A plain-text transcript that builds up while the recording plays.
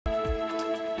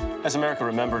As America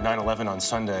remembered 9/11 on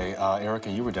Sunday, Erica,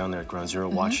 you were down there at Ground Zero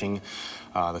watching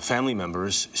the family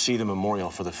members see the memorial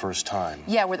for the first time.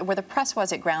 Yeah, where the press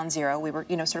was at Ground Zero, we were,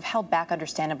 sort of held back,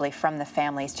 understandably, from the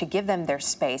families to give them their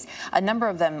space. A number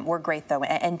of them were great, though,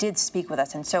 and did speak with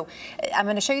us. And so I'm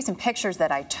going to show you some pictures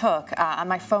that I took on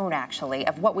my phone, actually,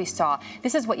 of what we saw.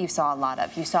 This is what you saw a lot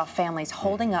of. You saw families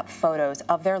holding up photos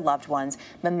of their loved ones,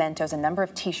 mementos, a number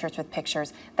of T-shirts with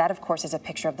pictures. That, of course, is a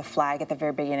picture of the flag at the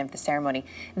very beginning of the ceremony.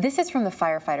 This is from the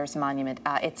Firefighters Monument.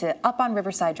 It's up on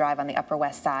Riverside Drive on the Upper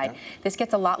West Side. This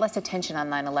gets a lot less attention on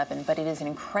 9/11, but it is an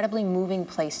incredibly moving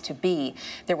place to be.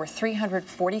 There were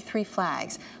 343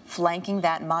 flags flanking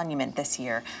that monument this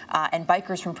year, and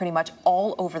bikers from pretty much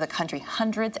all over the country,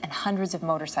 hundreds and hundreds of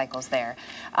motorcycles there.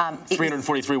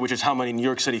 343, which is how many New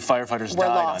York City firefighters were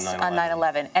died lost on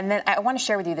 9/11. And then I want to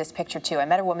share with you this picture, too. I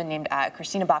met a woman named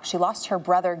Christina Bach. She lost her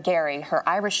brother, Gary, her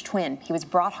Irish twin. He was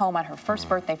brought home on her first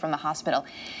birthday from the hospital.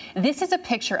 This is a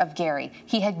picture of Gary.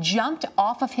 He had jumped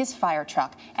off of his fire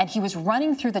truck, and he was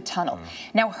running through the tunnel.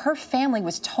 Now, her family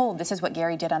was told this is what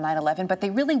Gary did on 9/11, but they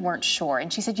really weren't sure.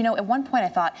 And she said, at one point I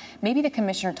thought, maybe the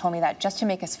commissioner told me that just to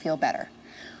make us feel better.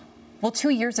 Well, 2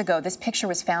 years ago, this picture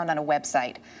was found on a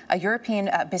website. A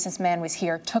European businessman was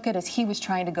here, took it as he was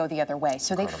trying to go the other way.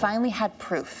 So they finally had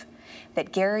proof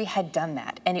that Gary had done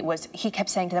that. And he kept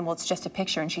saying to them, well, it's just a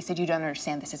picture. And she said, you don't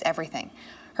understand, this is everything.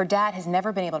 Her dad has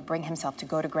never been able to bring himself to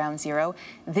go to Ground Zero.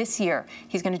 This year,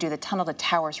 he's going to do the Tunnel to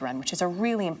Towers run, which is a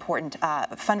really important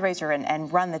fundraiser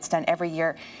and run that's done every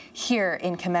year here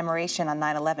in commemoration on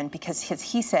 9/11, because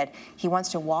he said he wants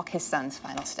to walk his son's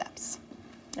final steps.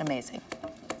 Amazing.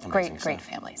 Great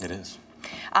families. It is.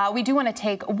 We do want to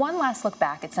take one last look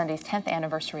back at Sunday's 10th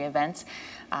anniversary events.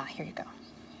 Here you go.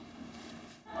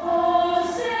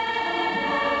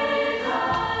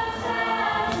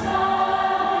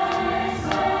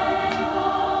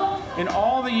 In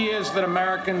all the years that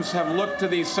Americans have looked to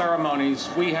these ceremonies,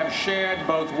 we have shared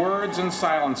both words and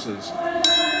silences.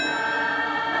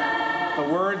 The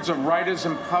words of writers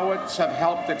and poets have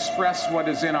helped express what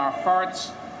is in our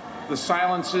hearts. The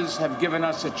silences have given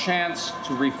us a chance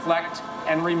to reflect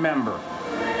and remember.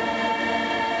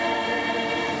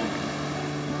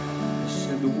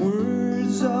 Said the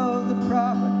words of the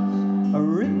prophets are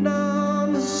written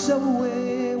on the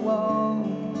subway wall.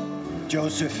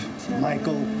 Joseph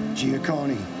Michael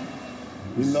Giacconi,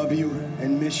 we love you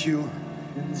and miss you.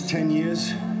 It's 10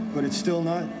 years, but it's still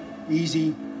not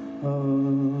easy.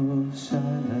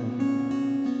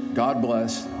 God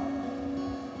bless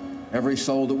every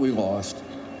soul that we lost.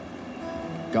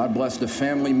 God bless the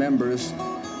family members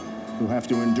who have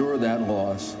to endure that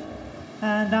loss.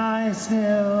 And I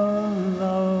still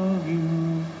love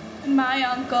you. And my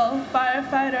uncle,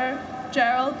 firefighter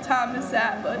Gerald Thomas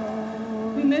Atwood.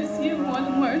 We miss you more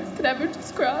than words could ever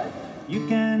describe. You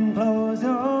can close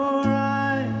your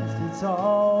eyes, it's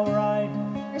all right.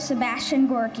 Sebastian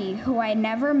Gorky, who I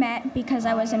never met because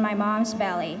I was in my mom's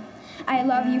belly. I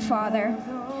love you, Father.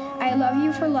 I love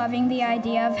you for loving the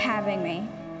idea of having me.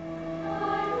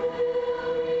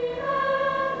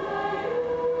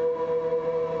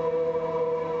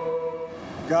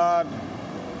 God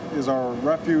is our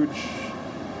refuge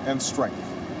and strength,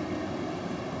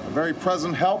 a very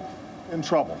present help in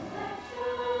trouble.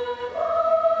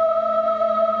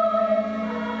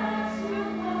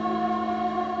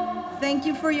 Thank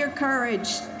you for your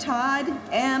courage, Todd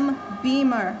M.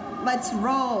 Beamer. Let's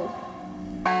roll.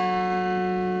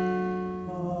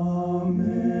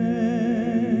 Amazing.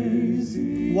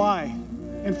 Why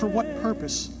and for what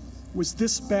purpose was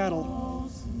this battle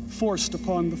forced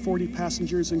upon the 40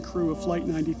 passengers and crew of Flight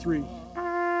 93?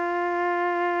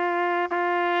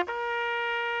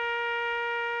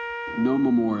 No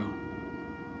memorial,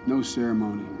 no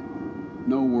ceremony,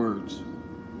 no words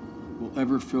will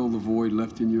ever fill the void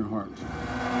left in your heart.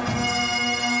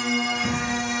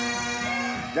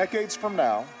 Decades from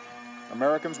now,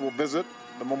 Americans will visit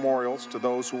the memorials to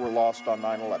those who were lost on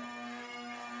 9/11.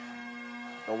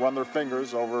 They'll run their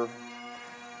fingers over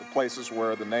the places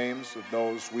where the names of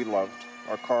those we loved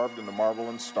are carved into marble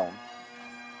and stone.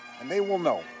 And they will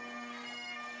know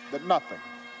that nothing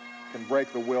can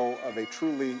break the will of a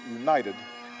truly united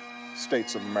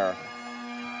States of America.